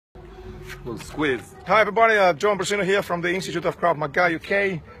We'll squeeze. Hi everybody, John Brasino here from the Institute of Kravmaga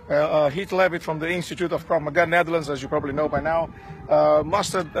UK, Heath Levitt from the Institute of Kravmaga Netherlands, as you probably know by now.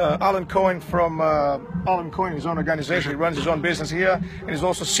 Master Alan Cohen from Alan Cohen, his own organization. He runs his own business here, and he's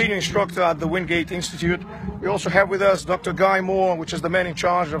also senior instructor at the Wingate Institute. We also have with us Dr. Guy Moore, which is the man in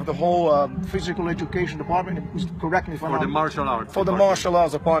charge of the whole physical education department. Correct me if I'm wrong. For the martial arts. For the martial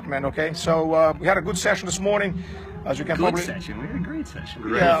arts department, okay. So we had a good session this morning. As you can Good probably session. We had a great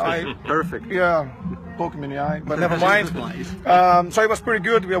session. Yeah, Perfect. Yeah, poke me in the eye, but never mind. So it was pretty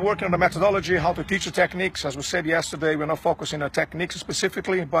good. We are working on the methodology, how to teach the techniques. As we said yesterday, we're not focusing on techniques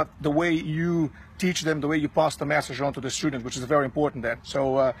specifically, but the way you teach them, the way you pass the message on to the student, which is very important then.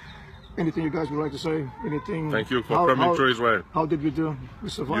 So anything you guys would like to say? Anything? Thank you for coming to Israel. How did we do? We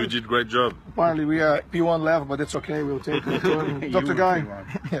survived. You did great job. Apparently we are P1 left, but it's okay. We'll take it. Dr. Guy.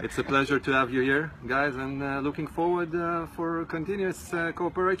 It's a pleasure to have you here, guys, and looking forward for continuous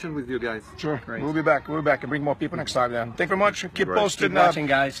cooperation with you guys. Sure. Great. We'll be back. We'll be back and bring more people next time then. Thank you very much. Keep posting. Keep watching,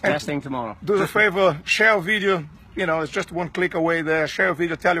 guys. Testing tomorrow. Do us a favor, share a video. You know, it's just one click away there. Share a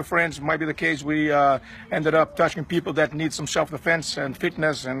video, tell your friends. It might be the case we ended up touching people that need some self-defense and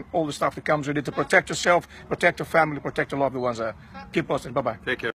fitness and all the stuff that comes with it to protect yourself, protect your family, protect your loved ones. Keep posting. Bye-bye. Take care.